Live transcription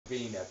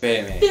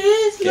Batman.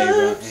 This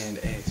Gabriel lumps, and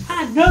X.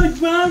 I know it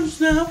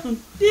drums now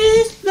from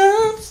these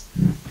lumps,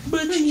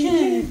 but you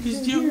can't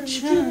 'cause you're a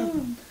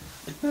chump.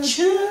 A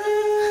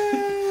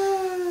chump.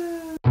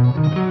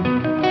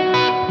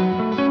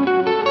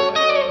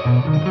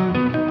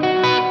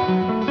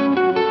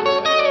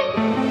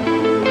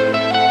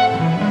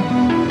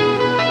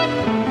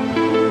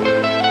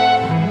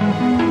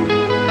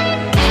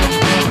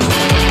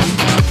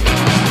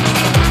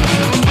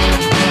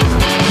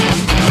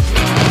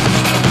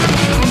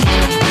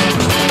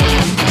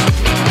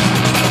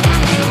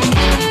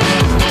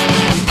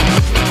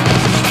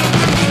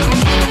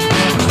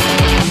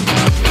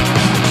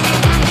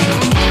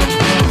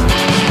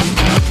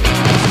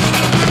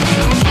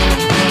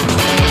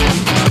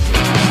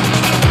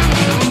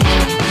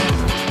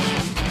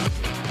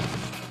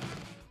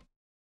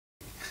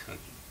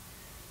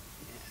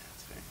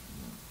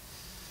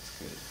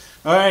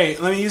 All right,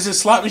 let me use this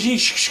slot machine.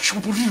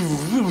 Seven.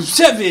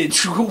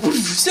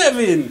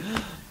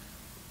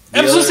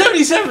 Episode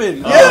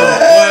 77.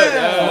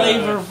 Yeah!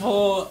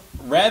 Flavorful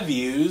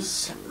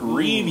reviews,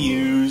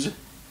 previews.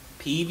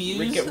 Can we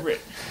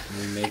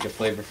make a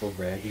flavorful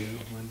ragu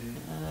one day?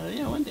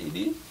 Yeah, one day,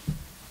 dude.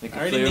 Like a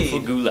Already flavorful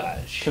made.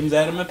 goulash. Comes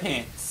out of my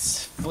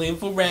pants.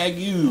 Flavorful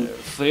ragu.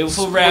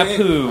 Flavorful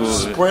ragu.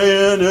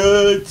 Spraying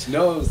it.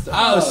 No, stop.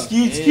 Oh,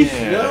 excuse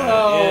Yeah.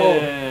 No.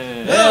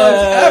 No,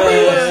 it's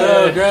everywhere.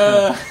 So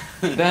gross.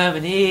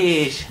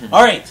 Abomination.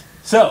 All right.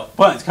 So,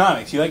 Buns,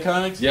 comics. You like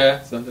comics?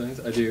 Yeah, sometimes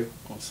I do.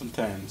 Well,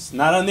 sometimes.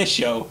 Not on this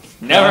show.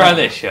 Never on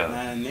this show.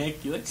 Not on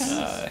Nick. You like comics?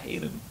 I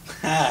hate him.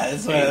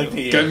 That's why I like to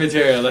hear. Good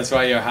material, that's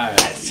why you're hired.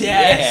 That's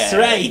Yeah.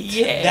 right.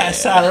 Yeah.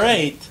 That's all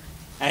right.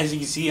 As you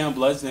can see on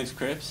Bloods Next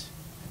Crips,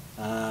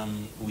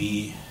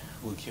 we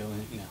will kill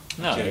it.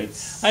 No, No, I'm joking.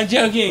 it's... I'm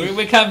joking.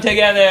 We come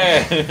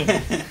together.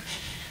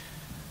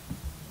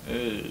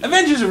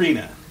 Avengers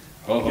Arena.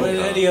 Oh,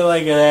 What do you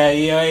like of that?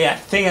 Yeah,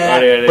 think of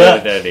that.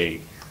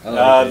 I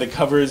like The it.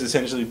 cover is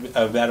essentially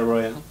a battle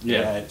royale.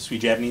 Yeah.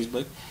 Sweet Japanese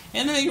book,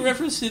 and they make a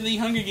reference to the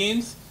Hunger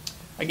Games.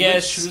 I Which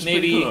guess was pretty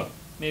maybe, cool.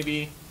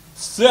 maybe.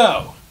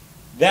 So,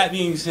 that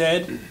being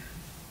said,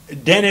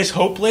 Dennis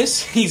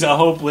Hopeless. He's a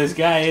hopeless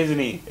guy, isn't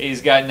he?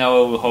 He's got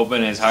no hope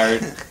in his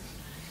heart.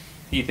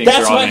 He thinks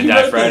That's we're all why gonna he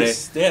die wrote Friday.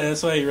 this. Yeah,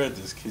 that's why he wrote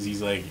this, because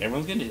he's like,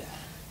 everyone's gonna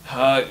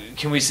die.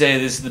 Can we say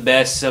this is the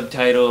best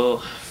subtitle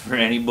for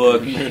any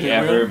book Murder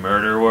ever? World?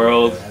 Murder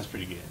World. Yeah, that's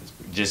pretty good. That's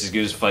pretty good. Just as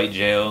good as Fight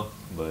Jail,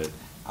 but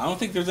I don't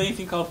think there's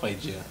anything called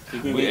Fight Jail. I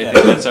think we I made think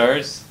that. that's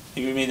ours. I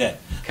think we made that.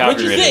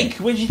 What'd you Copywritten. think?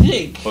 What'd you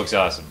think? Book's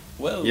awesome.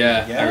 Whoa.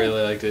 Yeah, I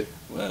really liked it.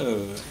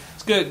 Whoa.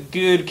 It's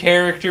good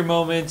character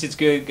moments. It's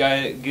good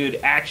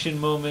action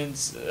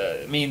moments.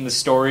 I mean, the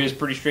story is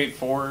pretty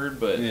straightforward,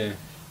 but Yeah.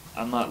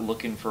 I'm not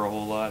looking for a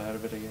whole lot out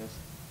of it, I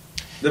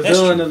guess. The That's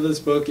villain true. of this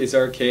book is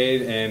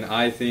Arcade, and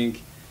I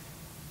think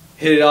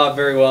hit it off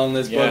very well in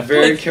this Yeah. book.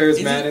 Very Like,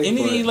 charismatic. Isn't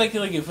he but-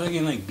 like a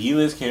fucking like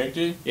B-list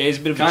character? Yeah, he's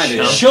a bit of a Kinda. He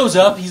chump. shows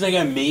up, he's like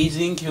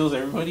amazing, kills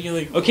everybody. You're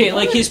like, Okay,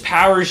 what? like his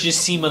powers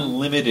just seem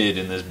unlimited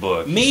in this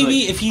book. Maybe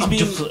It's like, if he's I'm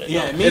being defla- maybe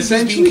if he's being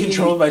Essentially-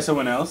 controlled by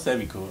someone else, that'd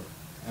be cool.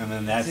 And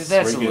then that's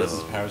That's where he a gets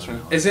his little- powers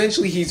from.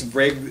 Essentially, he's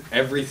rigged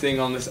everything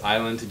on this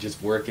island to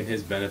just work in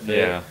his benefit.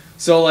 Yeah.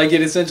 So, like,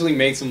 it essentially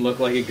makes him look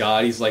like a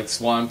god. He's, like,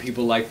 swatting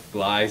people like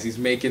flies.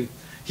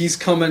 He's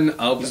coming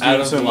up He's out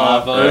doing of some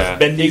lava. earth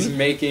bending. He's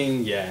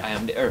making, I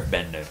am the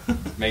Earthbender.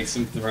 make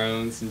some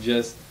thrones and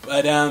just...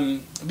 But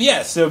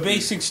yeah. So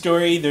basic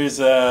story. There's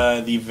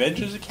the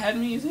Avengers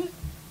Academy, is it?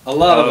 A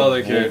lot of Oh,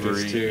 other characters,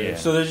 Wolverine, too. yeah.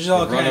 So they're just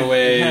all The kind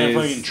Runaways,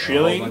 of fucking a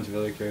trilling. whole bunch of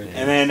other characters.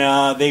 And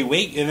then they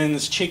wait, and then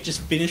this chick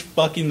just finished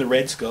fucking the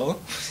Red Skull.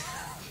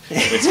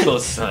 It's cool,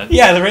 son.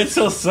 Yeah, the Red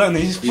Skull's son.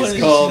 They just He's put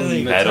called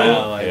like, Metal.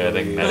 Metal, I Yeah, I think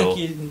believe. Metal.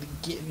 fucking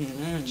get me,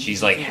 man.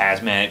 She's like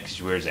hazmat because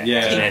she wears a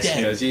Yeah, Take hazmat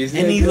that. suit. she's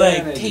And he's good like,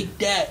 at it. take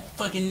that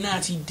fucking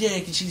Nazi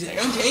dick. And she's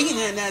like, I'm taking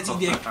that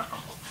Nazi dick.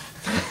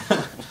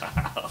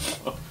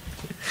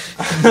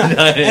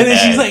 And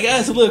then she's like, oh,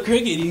 it's a little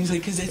crooked. And he's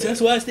like, because it's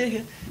just what's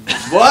taking.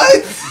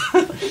 What?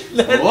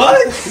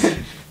 What?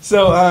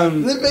 So,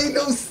 That made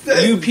no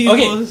sense. You people.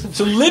 okay,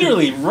 so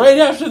literally, right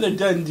after they're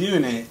done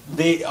doing it,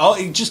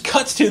 it just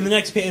cuts to the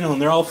next panel,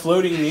 and they're all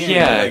floating in the air.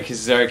 Yeah, Like,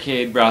 because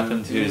Arcade brought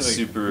them to his Like,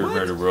 super what?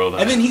 murder world.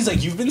 and then he's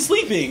like, "You've been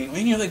sleeping,"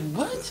 and you're like,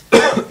 "What?"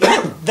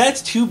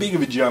 That's too big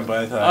of a jump,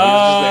 I thought. It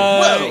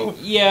was just like,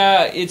 whoa.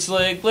 Yeah, it's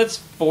like, let's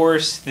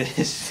force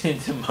this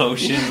into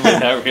motion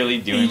without really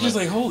And doing you're much. just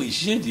like, "Holy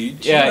shit,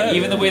 dude!" Chill Yeah, out,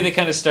 even the man. way they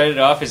kind of started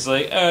off is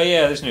like, oh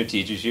yeah, there's no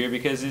teachers here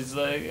because it's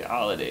like a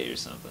holiday or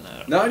something. I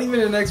don't know. Not even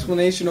an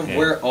explanation of Yeah.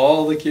 where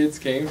all the kids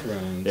came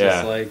from. Yeah.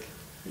 Just like...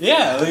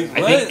 Yeah, like,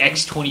 I what? think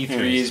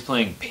X-23 is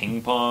playing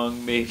ping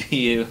pong,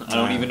 maybe. I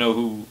don't even know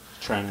who.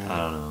 trying I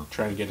don't know.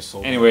 to get a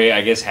soul. Anyway,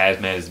 I guess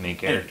Hazmat is the main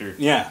character.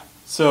 Yeah.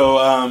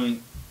 So,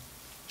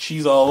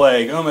 she's all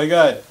like, "Oh my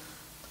god,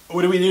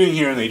 what are we doing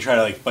here?" And they try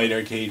to like fight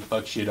Arcade,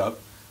 fuck shit up,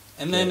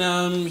 and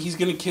then he's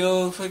gonna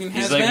kill fucking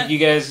He's Hazmat. like, you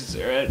guys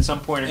are at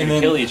some point are And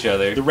going to then kill each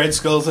other. The Red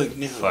Skull's like,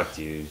 "No, Fuck,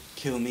 dude.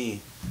 kill me."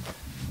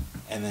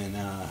 And then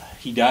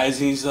he dies,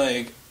 and he's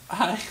like,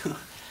 "I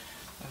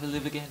I will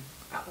live again.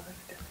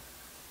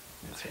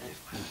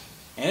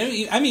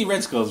 And I mean,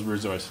 Red Skull's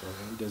resourceful.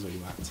 He does what he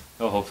wants.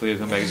 Oh, hopefully he'll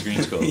come back as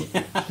Green Skull.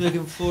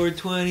 Looking for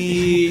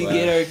 20, Wow.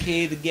 get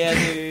arcade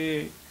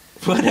together.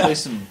 But Play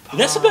some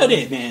that's about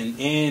it, man.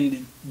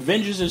 And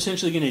Avengers are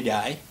essentially going to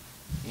die.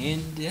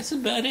 And that's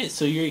about it.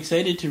 So you're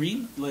excited to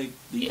read, like,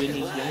 the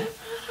Avengers guy?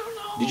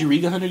 Did you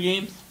read the 100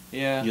 Games?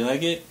 Yeah. Did you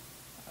like it?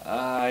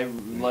 I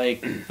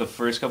like the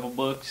first couple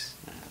books.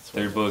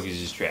 Third book is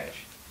just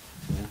trash.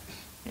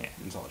 Yeah.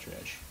 It's all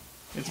trash.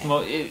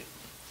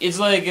 It's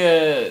like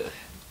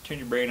turn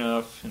your brain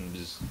off and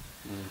just.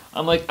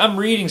 I'm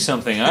reading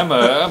something. I'm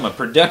a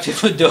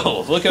productive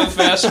adult. Look how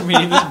fast I'm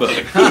reading this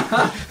book.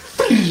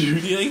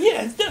 You're like,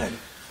 yeah, it's done.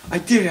 I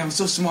did it. I'm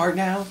so smart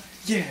now.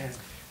 Yeah.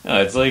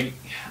 No, it's like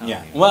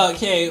Yeah. Well,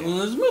 okay, well,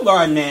 let's move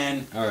on,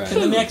 man. All right. To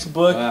the next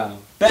book, Wow.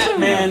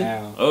 Batman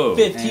Ow. oh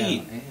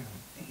 15.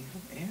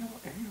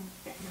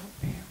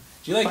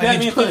 Do you like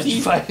Batman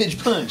 15?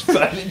 5-inch punch,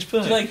 5-inch Do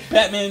punch. you like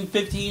Batman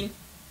 15? Do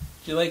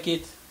you like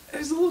it?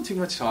 There's a little too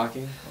much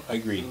talking. I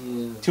agree.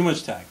 Too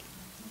much talk.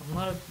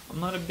 I'm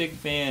not a big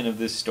fan of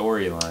this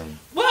storyline.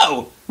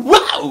 Whoa!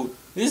 Whoa!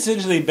 This is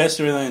essentially the best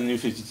storyline in the New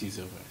 52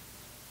 so far.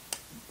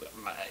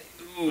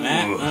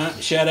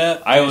 Shut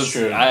up. That's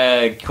true.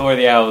 Core of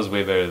the Owl is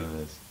way better than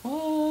this.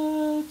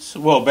 What?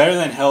 Well, better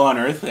than Hell on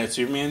Earth, that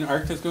Superman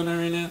arc that's going on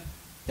right now?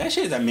 That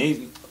shit is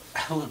amazing.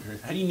 Hell on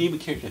Earth. How do you name a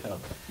character Hell?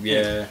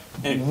 Yeah.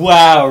 Anyway,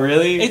 Wow,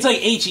 really? it's like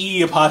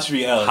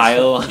HE''L.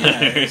 Hell on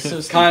Yeah, Earth. it's so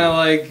It's kind of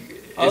stupid.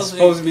 like Also- it's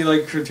supposed to be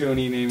like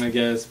cartoony name, I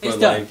guess. But It's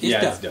dumb. like, It's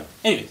yeah, dumb. it's dumb.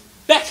 Anyways,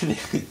 back to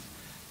this.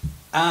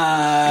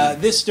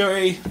 This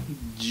story,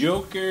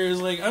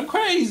 Joker's like, I'm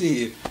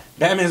crazy.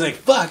 Batman's like,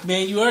 fuck,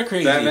 man, you are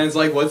crazy. Batman's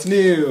like, what's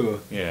new?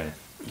 Yeah.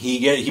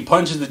 He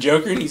punches the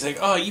Joker, and he's like,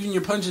 oh, even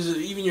your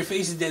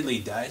face is deadly. He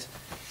dies.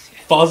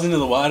 Falls into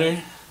the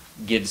water.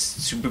 Gets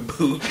super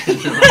boot in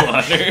the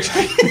water.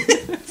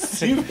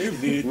 Super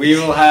boot. We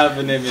will have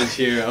an image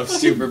here of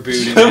Super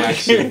Boot in Joker in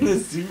action. the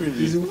super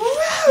He's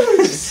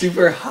boot.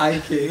 super high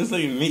kick. It's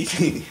like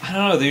amazing. I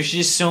don't know. There's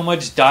just so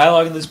much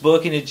dialogue in this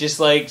book, and it's just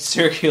like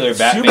circular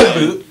Batman. Super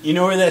boot. You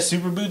know where that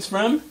super boot's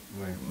from?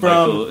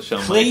 From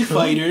Shawn Clay Michaels.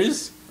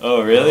 Fighters.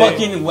 Oh, really?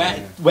 Fucking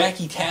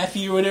Wacky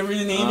Taffy or whatever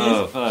the name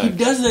Oh, is. fuck. He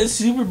does that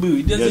super boot.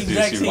 He does the does do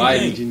exact super same Why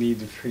thing. did you need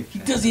to freak? He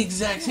does the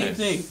exact same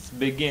thing. It's a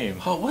big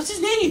game. Oh, what's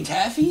his name?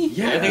 Taffy?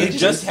 Yeah, I think it's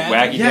it's just just Taffy?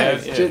 Wacky Yeah,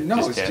 Taffy. it's just, no,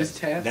 just it's Taffy. just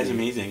Taffy. That's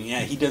amazing. Yeah,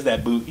 he does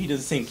that boot. He does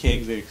the same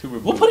kick. Like super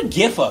We'll boot. put a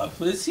GIF up.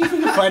 Let's see if we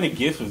can find a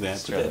GIF of that.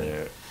 Let's try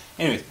that out.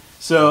 Anyways,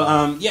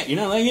 so yeah, you're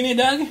not liking it,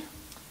 Doug?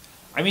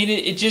 I mean,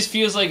 it just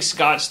feels like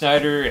Scott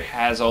Snyder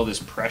has all this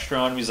pressure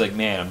on him. He's like,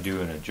 man, I'm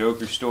doing a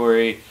Joker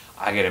story.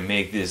 I gotta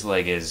make this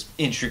like as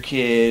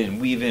intricate and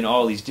weave in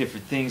all these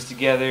different things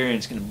together, and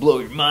it's gonna blow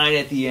your mind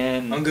at the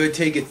end. I'm gonna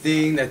take a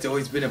thing that's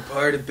always been a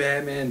part of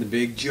Batman, the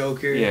big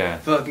Joker, Yeah.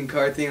 fucking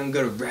car thing. I'm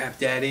gonna wrap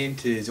that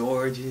into his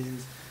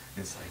origins.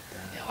 It's like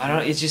that. I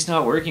don't. It's just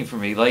not working for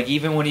me. Like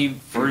even when he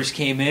first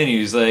came in,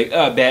 he was like,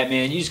 "Oh,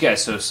 Batman, you just got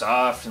so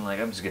soft," and like,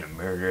 "I'm just gonna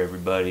murder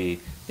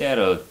everybody.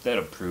 That'll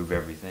prove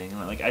everything."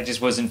 And, like I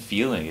just wasn't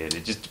feeling it.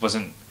 It just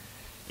wasn't.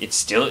 It's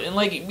still and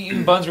like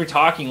even Buns were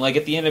talking like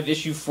at the end of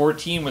issue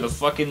 14 where the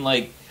fucking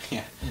like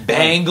Yeah.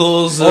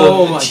 bangles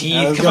Oh of my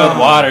teeth come God. out of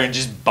water and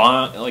just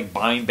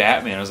bind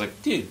Batman. I was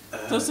like, Dude,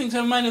 those things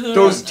have mind of their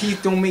Those own.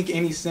 teeth don't make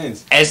any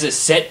sense. as a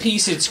set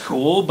piece, it's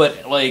cool,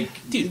 but like,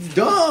 Dude, It's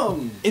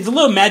dumb. it's a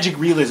little magic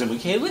realism,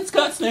 okay? Let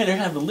Scott Snyder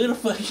have a little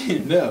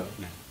fucking... No.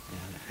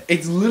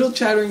 It's little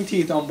chattering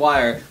teeth on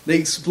wire. They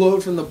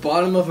explode from the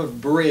bottom of a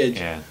bridge.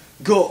 yeah.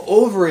 Go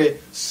over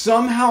it,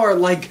 somehow are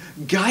like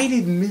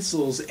guided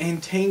missiles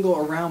and tangle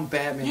around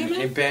Batman, Yeah,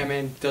 man. and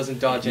Batman doesn't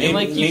dodge Maybe, any.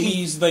 like, you maybe can-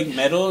 he's like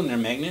metal and they're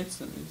magnets.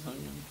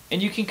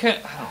 And you can kind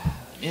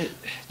of,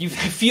 you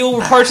feel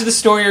where parts of the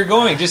story are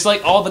going. Just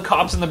like all the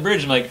cops on the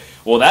bridge. I'm like,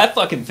 well, that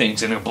fucking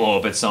thing's gonna blow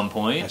up at some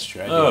point. That's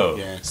true, I do, Oh,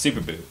 yeah.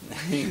 super boot.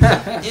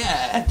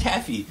 Yeah,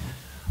 Taffy.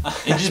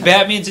 And just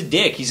Batman's a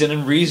dick. He's an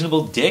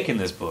unreasonable dick in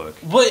this book.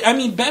 But, I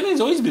mean, Batman's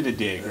always been a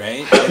dick,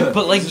 right?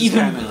 But like This is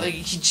even kinda- like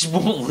he just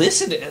won't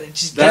listen to it.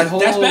 Just That that's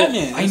whole-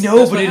 Batman. I That's- know,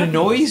 that's but what it happens.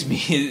 annoys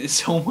me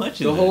so much.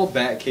 The in whole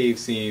there. Batcave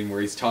scene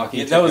where he's talking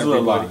Yeah, to that was a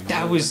little everybody. long.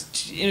 That was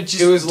it.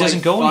 Just It was doesn't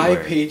like go 5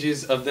 anywhere.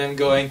 pages of them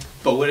going,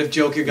 but what if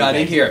Joker got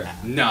Okay. in here?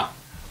 Nah.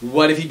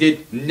 What if he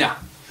did? Nah.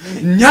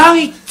 No,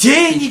 he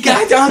did! You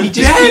got on He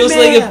just feels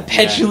like a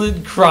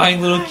petulant, crying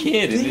little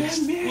kid. And it's,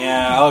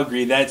 Yeah, I'll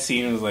agree. That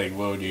scene was like,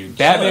 whoa, dude.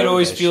 Batman Shut up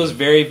always with that feels shit.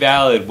 very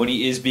valid when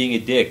he is being a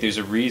dick. There's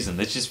a reason.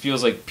 That just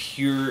feels like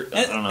pure.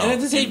 I don't know. And at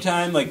the same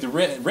time, like, the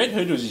Red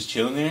Hood was just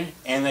chilling there.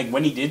 And, like,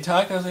 when he did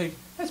talk, I was like,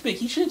 that's big.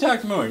 He should have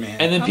talked more,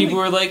 man. And then I'm people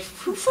like, were like,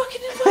 "Who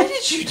fucking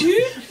invited you,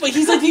 dude?" like,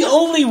 he's like the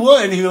only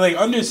one who, like, He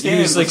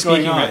understands was like what's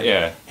going speaking. on. Right,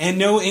 yeah, And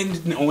no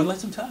one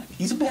lets him talk.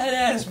 He's a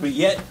badass, but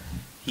yet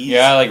he's...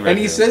 yeah. I like Red And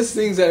he Hood. says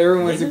things that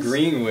everyone's Red Hood's-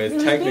 agreeing with, Red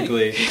Hood's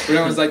technically. But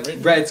everyone's like,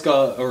 Red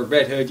Skull or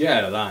Red Hood, you're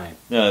out of line.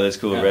 "No, that's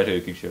cool. Yeah. Red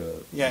Hood could show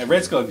up." Yeah,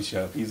 Red Skull could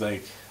show up. He's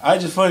like, I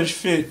just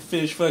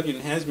finished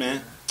fucking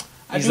hazmat.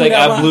 He's like,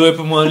 "I blew up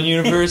in one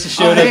universe and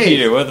showed Oh, up hey,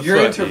 here. What the you're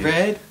fuck?" into dude?"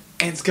 Red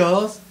and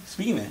Skulls?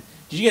 Speaking of that,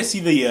 Did you guys see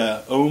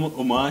the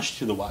homage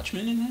to the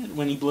Watchmen in that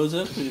when he blows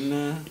up?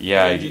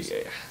 Yeah. Avengers?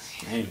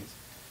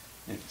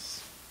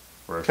 Anyways.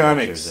 Where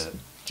Comics. there's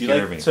Do you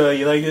like? So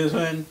you like this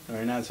one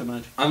or not so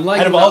much? I'm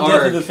liking Out of the all Death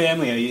arc. of the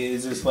Family,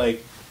 is this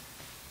like?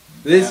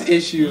 This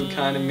issue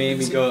kind of made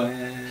me go.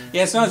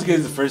 Yeah, it's not as good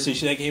as the first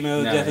issue that came out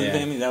of No, Death of the yeah.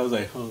 Family. That was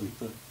like holy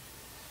fuck.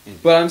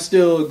 But I'm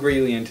still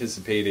greatly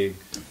anticipating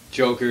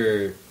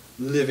Joker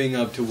living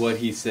up to what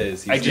he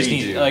says. I just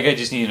need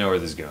to know where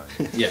this is going.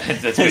 Yeah,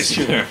 That's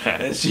basically where I'm at.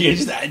 That's true.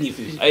 Just I need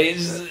to finish. I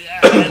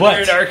just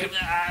What? Nerd Arc.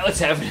 What's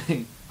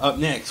happening? Up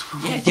next,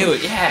 Yeah, do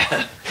it.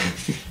 Yeah.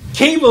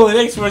 Cable and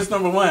X-Force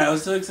 #1. I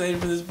was so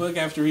excited for this book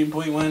after reading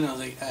point 1. I was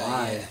like,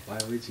 why? yeah. Why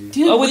would you?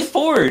 Dude, Oh, with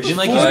Forge and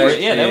like Forge,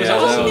 yeah, that was yeah,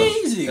 awesome.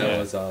 amazing. That Yeah.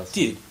 was awesome.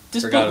 Dude,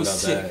 this Forgot book was about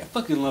sick. that. I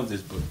fucking love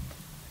this book.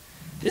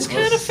 This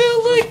kind of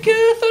felt like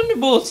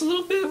Thunderbolts a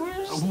little bit.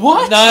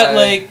 What? Not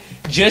like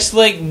just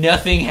like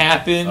nothing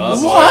happened.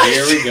 Oh, What? boy,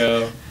 here we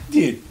go.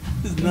 Dude,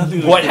 there's nothing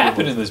like What Thunderbolts.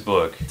 happened in this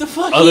book? The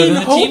fucking Other than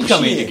the Hope team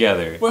coming shit.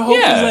 together. Where Hope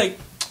Yeah. was like,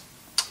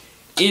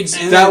 It's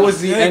And That then-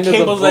 was the and end of the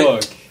Cable's like-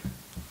 book.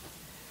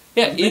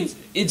 yeah,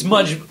 it's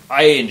much.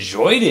 I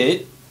enjoyed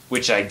it,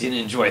 which I didn't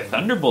enjoy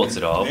Thunderbolts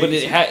at all. But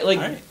it had like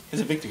alright,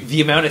 it's a victory.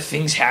 the amount of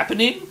things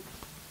happening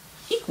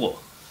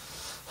equal.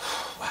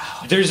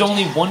 Wow. There's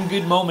only one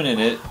good moment in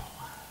it,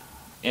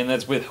 and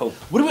that's with Hope.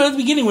 What about at the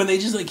beginning when they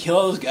just like kill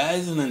all those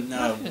guys and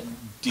then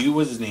dude,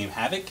 what's his name?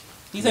 Havoc?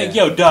 He's like,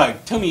 Yeah. yo,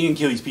 dog, tell me you didn't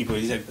kill these people.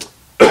 He's like,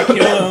 I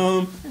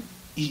kill them.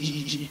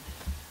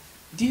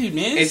 Dude,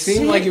 man. It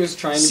seemed like it was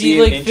trying to See,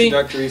 be like, an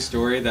introductory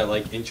story that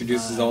like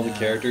introduces all the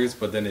characters,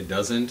 but then it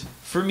doesn't.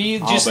 For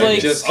me, Oh, just but like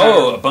just kind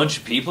of- a bunch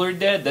of people are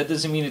dead. That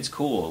doesn't mean it's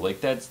cool.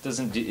 Like it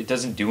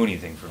doesn't do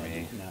anything for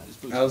me. No, this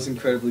book's- I was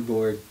incredibly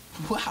bored.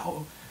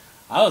 Wow.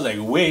 I was like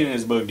waiting in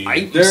this book,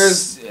 dude.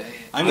 There's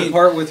I the mean,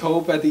 part with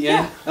Hope at the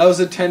end. Yeah. That was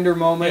a tender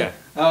moment.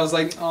 Yeah. I was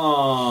like,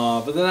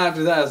 "Aw," but then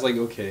after that, I was like,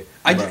 "Okay."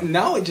 Right.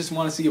 Now I just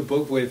want to see a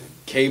book with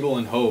Cable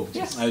and Hope.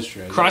 Yeah. Just, that's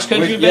true. Cross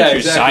country Yeah,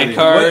 adventures, exactly.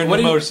 sidecar, and what,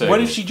 a if, motorcycle.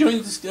 what if she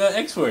joins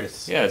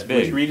X-Force? Yeah, it's Would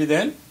big. you read it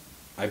then?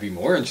 I'd be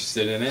more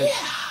interested in it.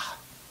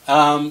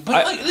 But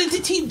I- like the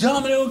Team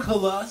Domino and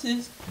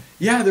Colossus.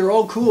 Yeah, they're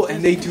all cool,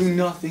 and they do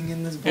nothing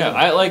in this book. Yeah,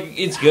 I like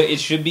it's good. It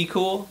should be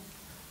cool.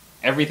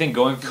 Everything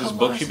going for this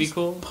book should be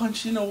Colossus cool.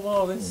 Punching a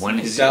wall. That's When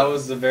sick. is That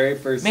was the very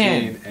first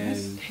Man. scene,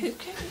 and He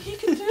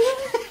can do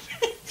it.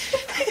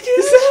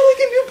 is that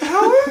like a new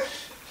power?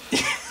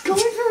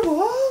 Going for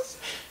walls?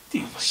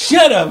 Dude,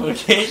 shut up,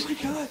 okay? Oh my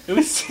god, it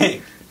was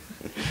sick.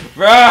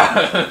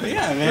 Bruh!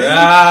 Yeah, man.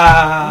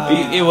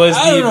 Ah. It was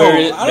I the don't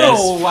very know. I don't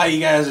know best. why you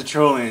guys are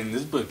trolling.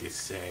 This book is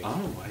sick. I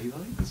don't know why you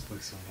like this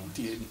book so much.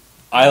 Dude,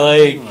 I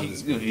love like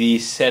this book. the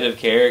set of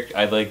character.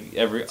 I like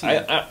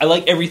I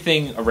like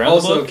everything around the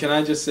Also, book. can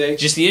I just say,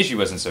 Just the issue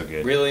wasn't so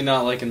good. really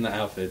not liking the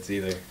outfits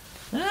either.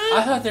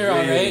 I thought they were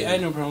alright. I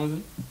had no problem with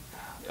them.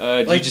 Do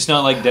you like- just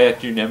not like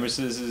Dr.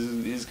 Nemesis?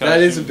 His costume?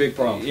 That is a big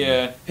problem.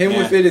 Yeah. Him Yeah.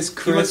 with it is He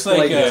crisp, looks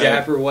like, like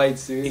dapper white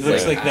suit. He It's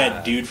looks like ah.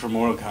 that dude from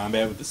Mortal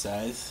Kombat with the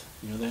size.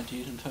 You know that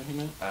dude I'm talking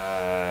about?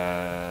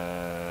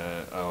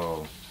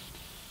 Oh.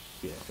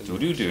 Yeah. Doo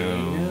doo doo.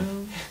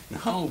 No, not No,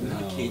 Kano.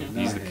 no.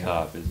 He's the him.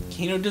 cop, isn't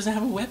he? Kano doesn't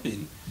have a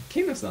weapon.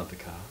 Kano's not the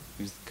cop.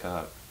 Who's the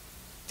cop?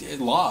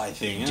 Law, I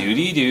think. Yeah.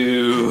 Doody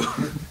doo.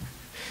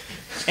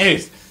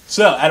 Anyways,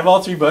 so out of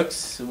all three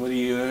books, what do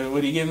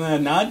you giving that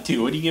a nod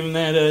to? What do you giving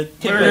that a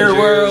tip? Murder Avengers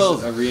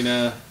World.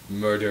 Arena,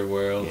 Murder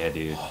World. Yeah,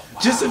 dude.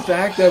 Just the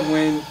fact that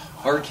when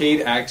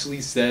Arcade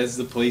actually says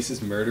the place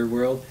is Murder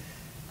World,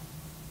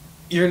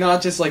 you're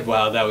not just like,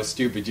 wow, that was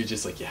stupid. You're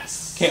just like,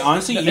 yes. Okay,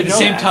 honestly, At you the know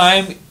same that.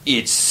 time,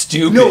 it's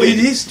stupid. No, it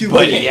is stupid.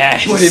 But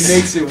yes. But it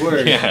makes it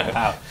work. Yeah.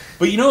 Wow.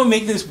 But you know what would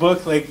make this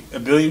book like a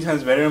billion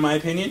times better in my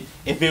opinion?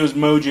 If it was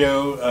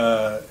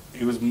Mojo,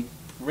 it was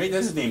right.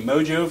 That's his name,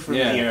 Mojo from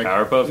Yeah. the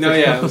Powerpuff No,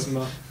 yeah, it Girls.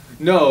 was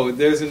no,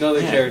 there's another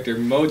Yeah. character,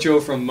 Mojo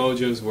from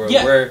Mojo's World,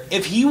 Yeah. where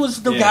If he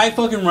was the Yeah. guy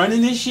fucking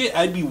running this shit,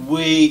 I'd be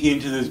way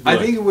into this book. I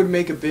think it would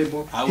make a bit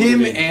more. I would've Him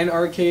been- and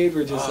Arcade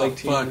were just Oh, like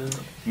fuck. teaming up.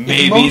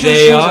 Maybe Mojo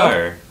they shows up-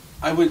 are.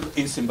 I would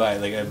instant buy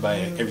it. Like I'd buy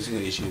every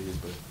single issue of this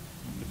book.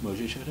 If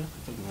Mojo showed up,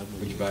 I fucking love Mojo.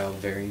 Would you buy all the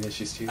variant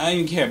issues too? I don't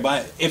even care.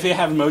 But if it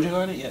had Mojo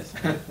on it, yes.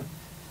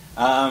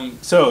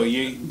 So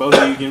you both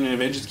of you giving it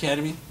Avengers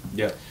Academy?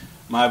 Yeah.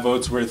 My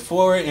vote's worth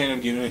 4, and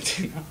I'm giving it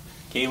to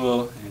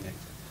Cable. And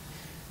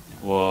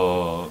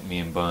Well, me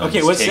and Buns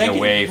Okay, what's taking second?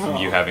 away from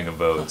you Oh. having a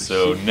vote,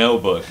 so shit. no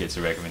book gets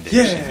a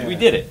recommendation. Yeah. We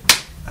did it.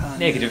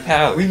 Negative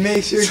power. We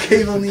made sure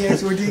Cable and the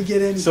X-Word didn't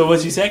get any. So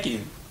what's your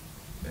second?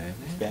 Batman?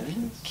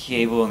 Batman?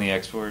 Cable and the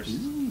X-Force.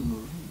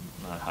 Ooh.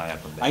 Not high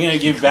up on that. I'm gonna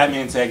give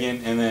Batman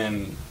second, and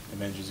then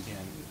Avengers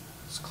Academy.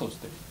 It's close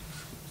there.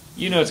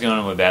 You know what's going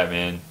on with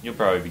Batman. You'll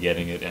probably be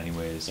getting it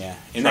anyways. Yeah. Try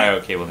And that,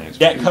 out Cable and the X-Force.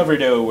 that cover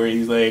though, where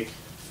he's like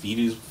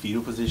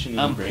fetal position. In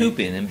I'm the brain.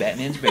 pooping in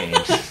Batman's brain.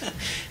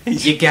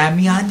 You got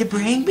me on the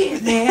brain,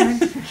 Batman,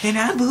 and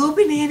I'm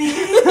pooping in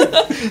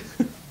it.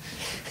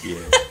 Yeah.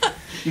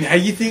 Now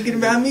you're thinking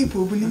about me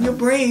pooping in your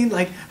brain.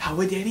 Like, how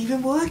would that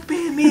even work,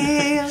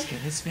 Batman?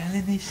 Gonna smell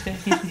in this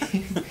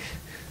second.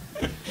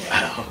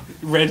 Wow.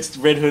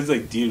 Red Hood's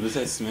like, dude, what's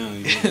that smell?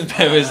 He's like,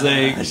 That was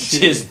like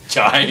shit. just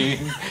dying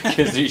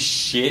because there's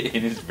shit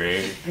in his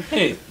brain.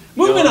 Hey,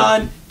 moving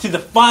on to the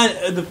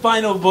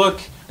final book,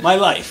 My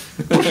Life.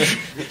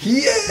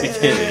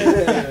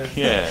 Yeah.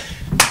 Yeah.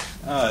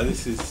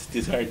 This is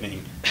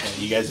disheartening.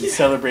 You guys would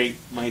celebrate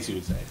my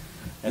suicide.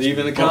 That's Leave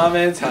in the bull-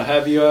 comments how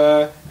happy you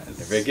are.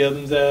 Ever killed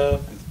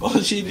himself? That's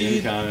bullshit, Leave in the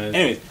dude. comments.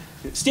 Anyways,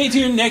 stay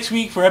tuned next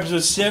week for episode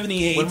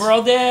 78. When we're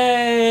all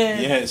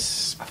dead.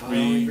 Yes. I thought I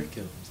only Rick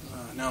killed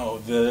himself. No,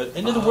 the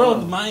end of the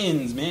world, the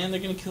Mayans, man. They're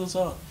going to kill us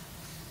all.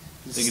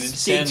 They're gonna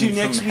Stay descend tuned from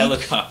next week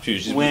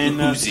helicopters and when,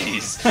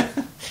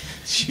 Uzis.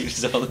 Shoot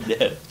us all to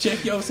death.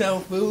 Check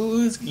yourself,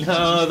 booze.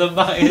 No, the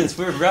Mayans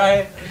were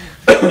right.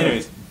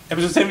 Anyways,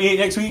 episode 78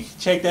 next week.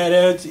 Check that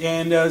out.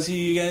 And I'll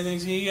see you guys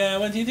next week.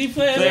 1, 2, 3,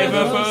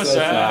 Flavourful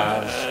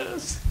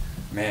sauce.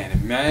 Man,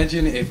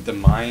 imagine if the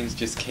mines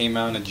just came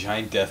out in a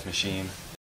giant death machine.